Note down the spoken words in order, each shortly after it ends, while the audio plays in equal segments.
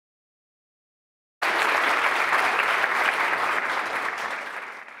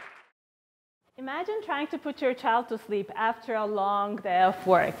Imagine trying to put your child to sleep after a long day of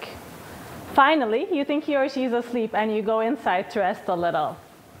work. Finally, you think he or she is asleep and you go inside to rest a little.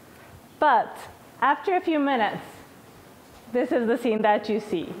 But after a few minutes, this is the scene that you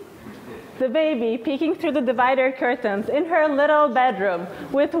see. The baby peeking through the divider curtains in her little bedroom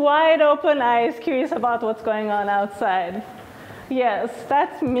with wide open eyes, curious about what's going on outside. Yes,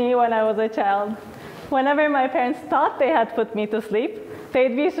 that's me when I was a child. Whenever my parents thought they had put me to sleep,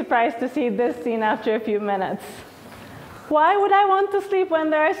 they'd be surprised to see this scene after a few minutes. Why would I want to sleep when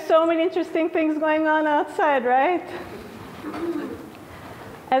there are so many interesting things going on outside, right?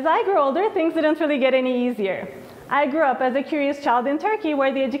 As I grew older, things didn't really get any easier. I grew up as a curious child in Turkey,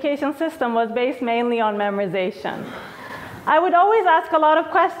 where the education system was based mainly on memorization. I would always ask a lot of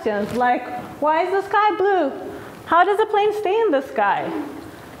questions, like, why is the sky blue? How does a plane stay in the sky?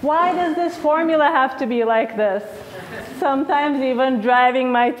 Why does this formula have to be like this? Sometimes even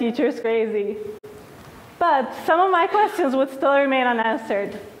driving my teachers crazy. But some of my questions would still remain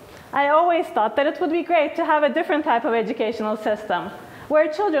unanswered. I always thought that it would be great to have a different type of educational system,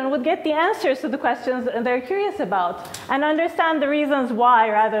 where children would get the answers to the questions they're curious about and understand the reasons why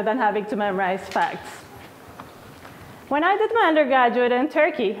rather than having to memorize facts. When I did my undergraduate in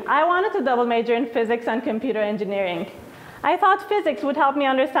Turkey, I wanted to double major in physics and computer engineering. I thought physics would help me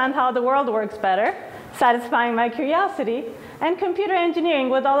understand how the world works better, satisfying my curiosity, and computer engineering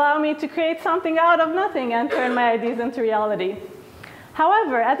would allow me to create something out of nothing and turn my ideas into reality.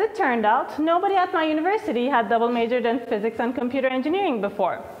 However, as it turned out, nobody at my university had double majored in physics and computer engineering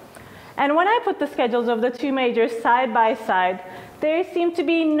before. And when I put the schedules of the two majors side by side, there seemed to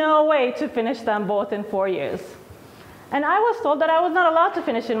be no way to finish them both in 4 years. And I was told that I was not allowed to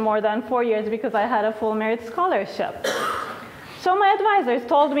finish in more than 4 years because I had a full merit scholarship. So my advisors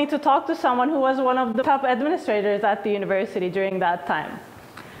told me to talk to someone who was one of the top administrators at the university during that time.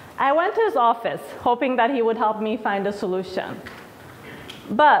 I went to his office, hoping that he would help me find a solution.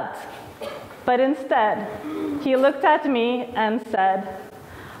 But instead, he looked at me and said,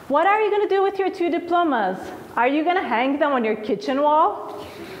 "What are you going to do with your 2 diplomas? Are you going to hang them on your kitchen wall?"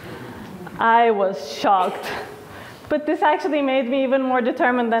 I was shocked. But this actually made me even more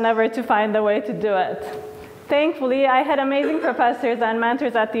determined than ever to find a way to do it. Thankfully, I had amazing professors and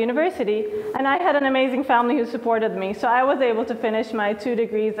mentors at the university, and I had an amazing family who supported me, so I was able to finish my 2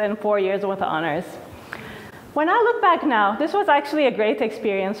 degrees in 4 years with honors. When I look back now, this was actually a great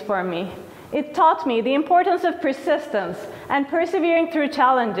experience for me. It taught me the importance of persistence and persevering through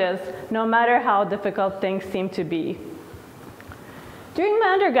challenges, no matter how difficult things seem to be. During my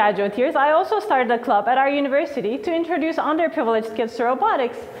undergraduate years, I also started a club at our university to introduce underprivileged kids to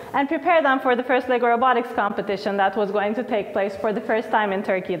robotics and prepare them for the first Lego Robotics competition that was going to take place for the first time in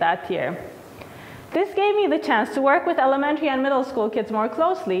Turkey that year. This gave me the chance to work with elementary and middle school kids more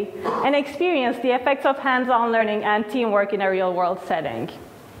closely and experience the effects of hands-on learning and teamwork in a real-world setting.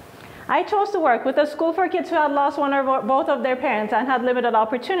 I chose to work with a school for kids who had lost one or both of their parents and had limited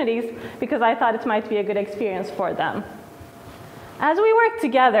opportunities because I thought it might be a good experience for them. As we worked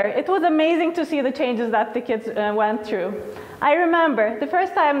together, it was amazing to see the changes that the kids went through. I remember the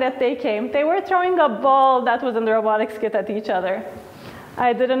first time that they came, they were throwing a ball that was in the robotics kit at each other.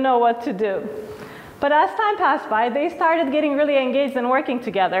 I didn't know what to do. But as time passed by, they started getting really engaged in working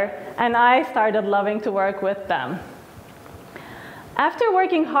together, and I started loving to work with them. After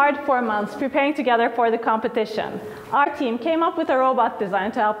working hard for months preparing together for the competition, our team came up with a robot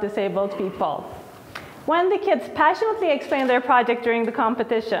design to help disabled people. When the kids passionately explained their project during the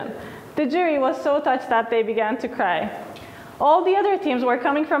competition, the jury was so touched that they began to cry. All the other teams were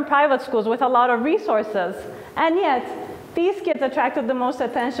coming from private schools with a lot of resources, and yet these kids attracted the most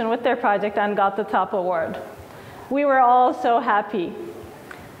attention with their project and got the top award. We were all so happy.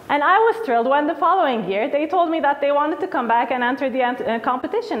 And I was thrilled when the following year they told me that they wanted to come back and enter the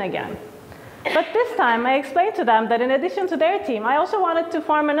competition again. But this time, I explained to them that in addition to their team, I also wanted to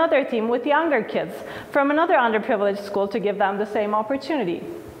form another team with younger kids from another underprivileged school to give them the same opportunity.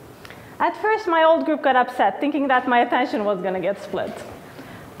 At first, my old group got upset, thinking that my attention was going to get split.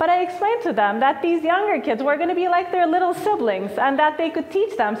 But I explained to them that these younger kids were going to be like their little siblings and that they could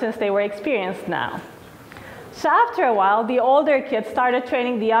teach them since they were experienced now. So after a while, the older kids started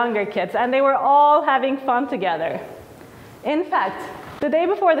training the younger kids, and they were all having fun together. In fact, the day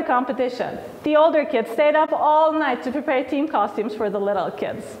before the competition, the older kids stayed up all night to prepare team costumes for the little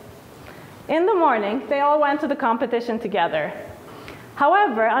kids. In the morning, they all went to the competition together.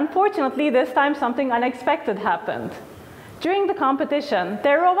 However, unfortunately, this time something unexpected happened. During the competition,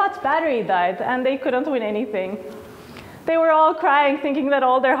 their robot's battery died, and they couldn't win anything. They were all crying, thinking that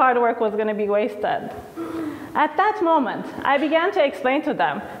all their hard work was going to be wasted. At that moment, I began to explain to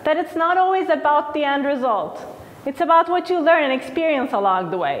them that it's not always about the end result. It's about what you learn and experience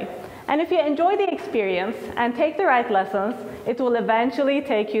along the way. And if you enjoy the experience and take the right lessons, it will eventually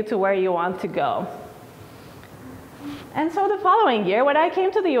take you to where you want to go. And so the following year, when I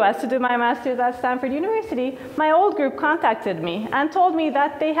came to the US to do my master's at Stanford University, my old group contacted me and told me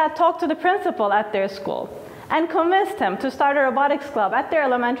that they had talked to the principal at their school and convinced him to start a robotics club at their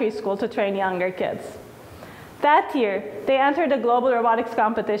elementary school to train younger kids. That year, they entered a global robotics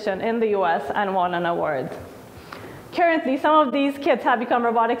competition in the US and won an award. Currently, some of these kids have become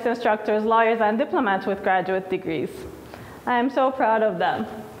robotics instructors, lawyers, and diplomats with graduate degrees. I am so proud of them.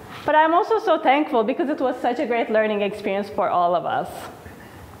 But I'm also so thankful because it was such a great learning experience for all of us.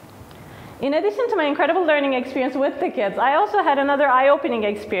 In addition to my incredible learning experience with the kids, I also had another eye-opening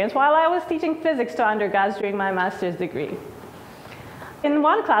experience while I was teaching physics to undergrads during my master's degree. In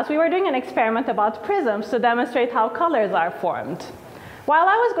one class, we were doing an experiment about prisms to demonstrate how colors are formed. While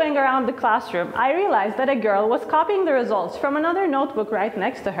I was going around the classroom, I realized that a girl was copying the results from another notebook right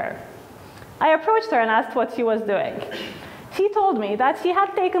next to her. I approached her and asked what she was doing. She told me that she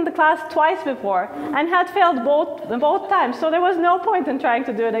had taken the class twice before and had failed both times, so there was no point in trying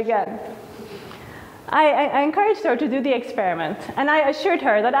to do it again. I encouraged her to do the experiment, and I assured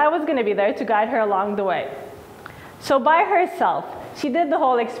her that I was going to be there to guide her along the way. So by herself, she did the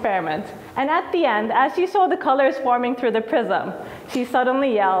whole experiment, and at the end, as she saw the colors forming through the prism, she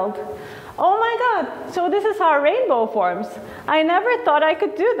suddenly yelled, "Oh my God, so this is how a rainbow forms. I never thought I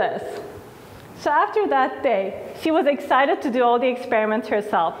could do this." So after that day, she was excited to do all the experiments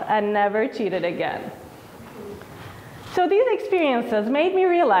herself and never cheated again. So these experiences made me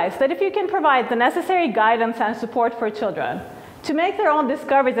realize that if you can provide the necessary guidance and support for children to make their own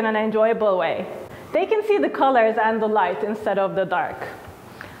discoveries in an enjoyable way, they can see the colors and the light instead of the dark.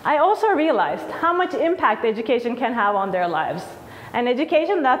 I also realized how much impact education can have on their lives, an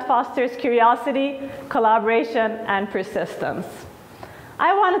education that fosters curiosity, collaboration, and persistence.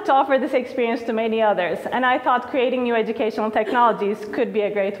 I wanted to offer this experience to many others, and I thought creating new educational technologies could be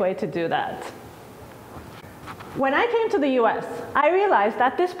a great way to do that. When I came to the US, I realized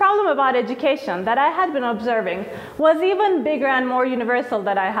that this problem about education that I had been observing was even bigger and more universal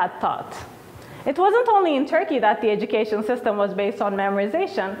than I had thought. It wasn't only in Turkey that the education system was based on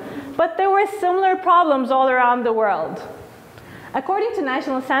memorization, but there were similar problems all around the world. According to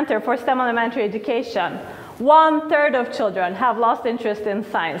National Center for STEM Elementary Education, 1/3 of children have lost interest in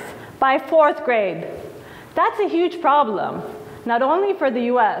science by 4th grade. That's a huge problem, not only for the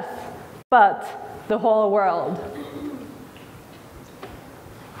US, but the whole world.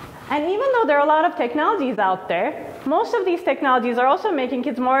 And even though there are a lot of technologies out there, most of these technologies are also making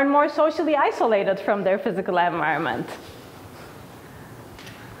kids more and more socially isolated from their physical environment.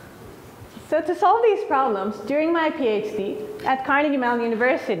 So to solve these problems, during my PhD at Carnegie Mellon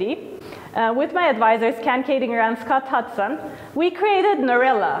University, with my advisors Ken Koedinger and Scott Hudson, we created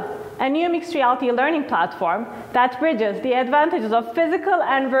NoRILLA, a new mixed reality learning platform that bridges the advantages of physical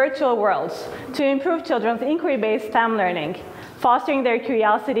and virtual worlds to improve children's inquiry-based STEM learning, fostering their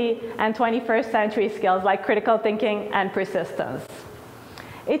curiosity and 21st century skills like critical thinking and persistence.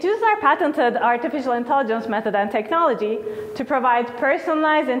 It uses our patented artificial intelligence method and technology to provide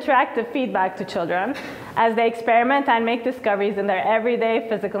personalized interactive feedback to children as they experiment and make discoveries in their everyday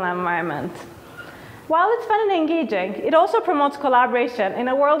physical environment. While it's fun and engaging, it also promotes collaboration in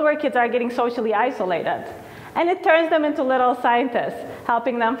a world where kids are getting socially isolated. And it turns them into little scientists,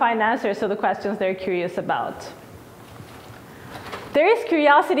 helping them find answers to the questions they're curious about. There is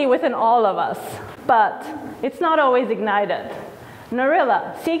curiosity within all of us, but it's not always ignited.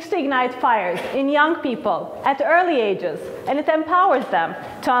 NoRILLA seeks to ignite fires in young people at early ages, and it empowers them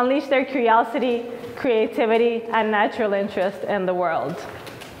to unleash their curiosity, creativity, and natural interest in the world.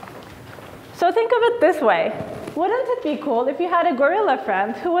 So think of it this way. Wouldn't it be cool if you had a gorilla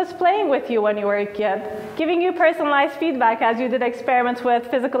friend who was playing with you when you were a kid, giving you personalized feedback as you did experiments with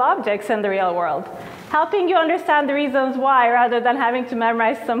physical objects in the real world, helping you understand the reasons why rather than having to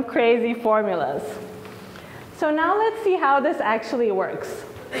memorize some crazy formulas? So now let's see how this actually works.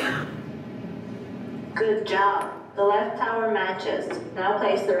 Good job. The left tower matches. Now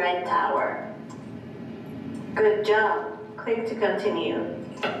place the right tower. Good job. Click to continue.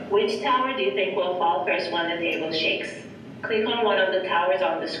 Which tower do you think will fall first when the table shakes? Click on one of the towers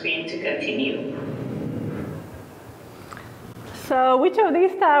on the screen to continue. So which of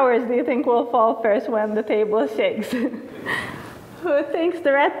these towers do you think will fall first when the table shakes? Who thinks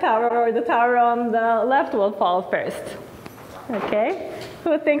the red tower or the tower on the left will fall first? Okay.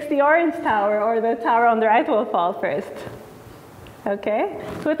 Who thinks the orange tower or the tower on the right will fall first? Okay.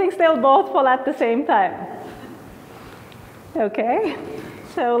 Who thinks they'll both fall at the same time? Okay,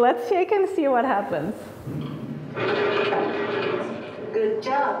 so let's shake and see what happens. Good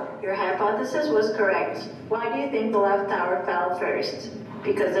job. Your hypothesis was correct. Why do you think the left tower fell first?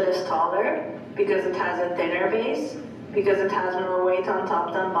 Because it is taller? Because it has a thinner base? Because it has more weight on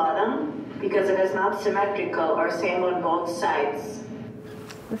top than bottom? Because it is not symmetrical or same on both sides?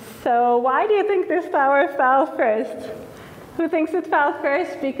 So why do you think this tower fell first? Who thinks it fell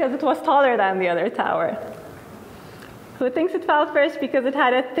first because it was taller than the other tower? Who thinks it fell first because it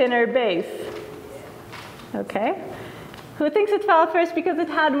had a thinner base? Okay. Who thinks it fell first because it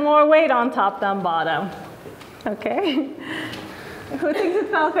had more weight on top than bottom? Okay. Who thinks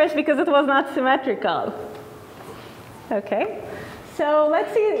it fell first because it was not symmetrical? Okay. So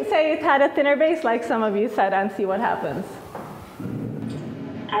let's say it had a thinner base like some of you said and see what happens.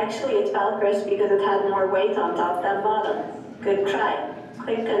 Actually, it fell first because it had more weight on top than bottom. Good try.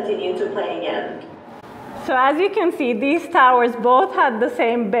 Click continue to play again. So as you can see, these towers both had the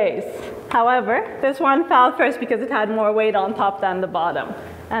same base. However, this one fell first because it had more weight on top than the bottom.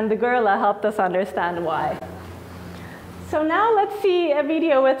 And the gorilla helped us understand why. So now let's see a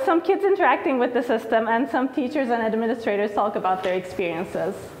video with some kids interacting with the system and some teachers and administrators talk about their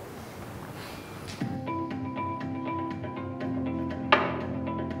experiences.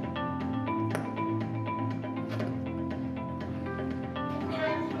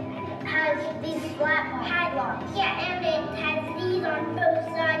 These flat padlocks. Yeah, and it has these on both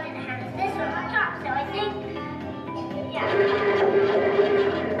sides and it has this one on top. So I think, yeah.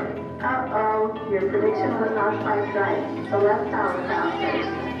 Uh-oh, your prediction was not quite right. The left tower fell first.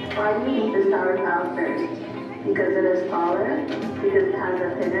 Why do you think this tower fell first? Because it is taller? Because it has a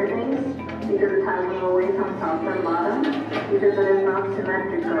thinner base? Because it has more weight on top than bottom? Because it is not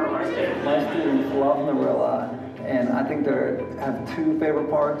symmetrical or symmetrical? My students love NoRILLA. And I think they have two favorite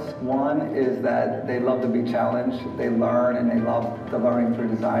parts. One is that they love to be challenged. They learn and they love the learning through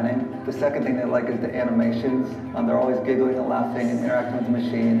designing. The second thing they like is the animations. They're always giggling and laughing and interacting with the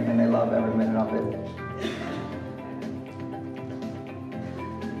machine, and they love every minute of it.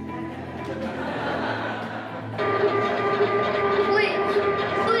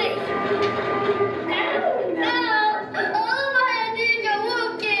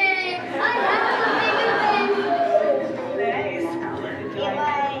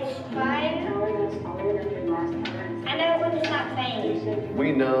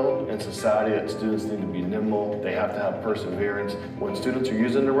 We know in society that students need to be nimble, they have to have perseverance. When students are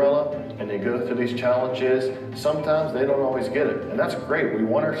using NoRILLA and they go through these challenges, sometimes they don't always get it. And that's great. We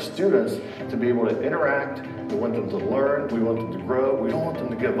want our students to be able to interact, we want them to learn, we want them to grow, we don't want them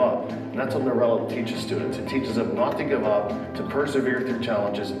to give up. And that's what NoRILLA teaches students. It teaches them not to give up, to persevere through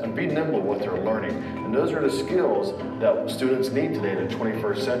challenges, and be nimble with their learning. And those are the skills that students need today in the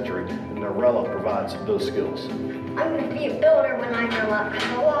 21st century, and NoRILLA provides those skills. I'm going to be a builder when I grow up because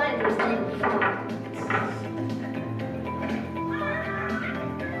I want to do things fun.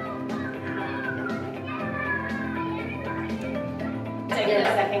 You're in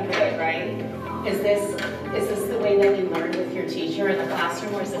second grade, right? Is this the way that you learn with your teacher in the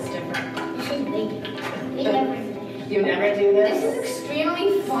classroom, or is this different? You never do this? This is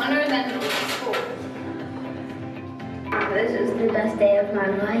extremely funner than school. This is the best day of my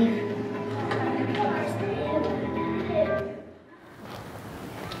life.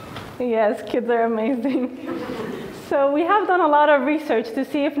 Yes, kids are amazing. So we have done a lot of research to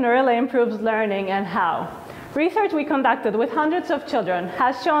see if NoRILLA improves learning and how. Research we conducted with hundreds of children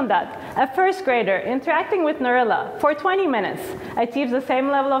has shown that a first grader interacting with NoRILLA for 20 minutes achieves the same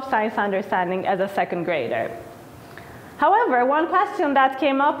level of science understanding as a second grader. However, one question that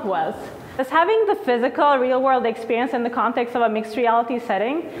came up was, does having the physical, real-world experience in the context of a mixed reality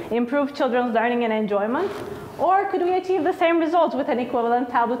setting improve children's learning and enjoyment? Or could we achieve the same results with an equivalent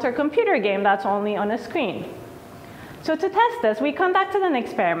tablet or computer game that's only on a screen? So to test this, we conducted an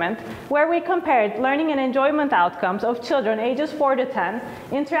experiment where we compared learning and enjoyment outcomes of children ages 4 to 10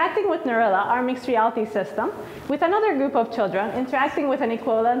 interacting with NoRILLA, our mixed reality system, with another group of children interacting with an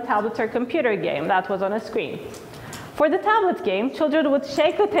equivalent tablet or computer game that was on a screen. For the tablet game, children would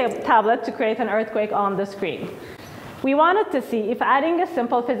shake the tablet to create an earthquake on the screen. We wanted to see if adding a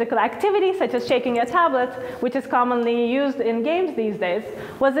simple physical activity, such as shaking a tablet, which is commonly used in games these days,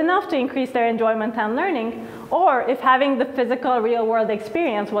 was enough to increase their enjoyment and learning, or if having the physical real-world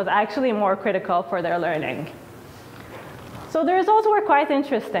experience was actually more critical for their learning. So the results were quite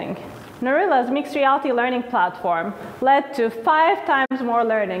interesting. NoRILLA's mixed reality learning platform led to 5 times more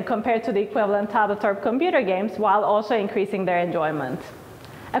learning compared to the equivalent tablet or computer games, while also increasing their enjoyment.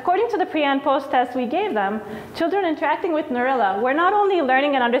 According to the pre and post tests we gave them, children interacting with NoRILLA were not only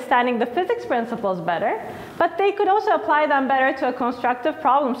learning and understanding the physics principles better, but they could also apply them better to a constructive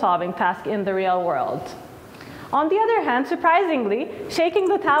problem-solving task in the real world. On the other hand, surprisingly, shaking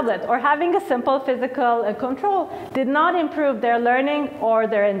the tablet or having a simple physical control did not improve their learning or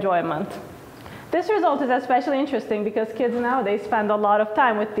their enjoyment. This result is especially interesting because kids nowadays spend a lot of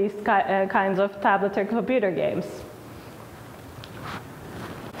time with these kinds of tablet or computer games.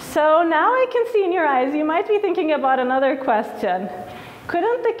 So now I can see in your eyes, you might be thinking about another question.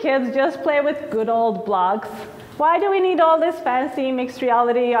 Couldn't the kids just play with good old blocks? Why do we need all this fancy mixed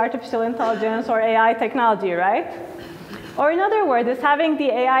reality, artificial intelligence, or AI technology, right? Or in other words, is having the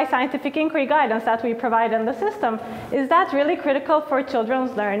AI scientific inquiry guidance that we provide in the system, is that really critical for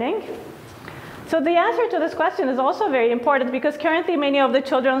children's learning? So the answer to this question is also very important because currently many of the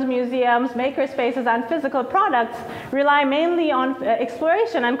children's museums, makerspaces, and physical products rely mainly on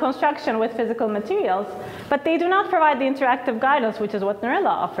exploration and construction with physical materials, but they do not provide the interactive guidance, which is what NoRILLA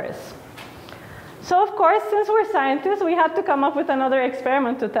offers. So of course, since we're scientists, we had to come up with another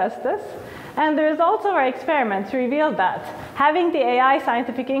experiment to test this. And the results of our experiment revealed that having the AI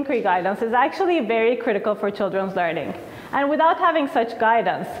scientific inquiry guidance is actually very critical for children's learning. And without having such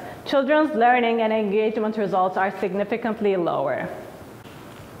guidance, children's learning and engagement results are significantly lower.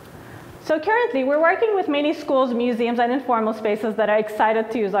 So currently, we're working with many schools, museums, and informal spaces that are excited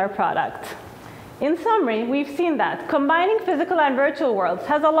to use our product. In summary, we've seen that combining physical and virtual worlds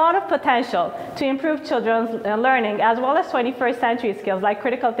has a lot of potential to improve children's learning as well as 21st century skills like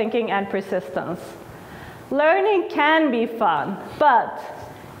critical thinking and persistence. Learning can be fun, but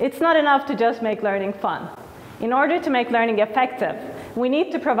it's not enough to just make learning fun. In order to make learning effective, we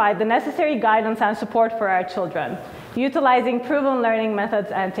need to provide the necessary guidance and support for our children, utilizing proven learning methods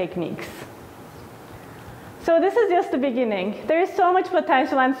and techniques. So this is just the beginning. There is so much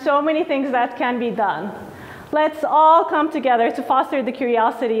potential and so many things that can be done. Let's all come together to foster the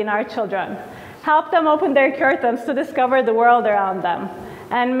curiosity in our children, help them open their curtains to discover the world around them,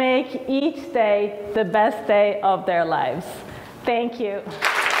 and make each day the best day of their lives. Thank you.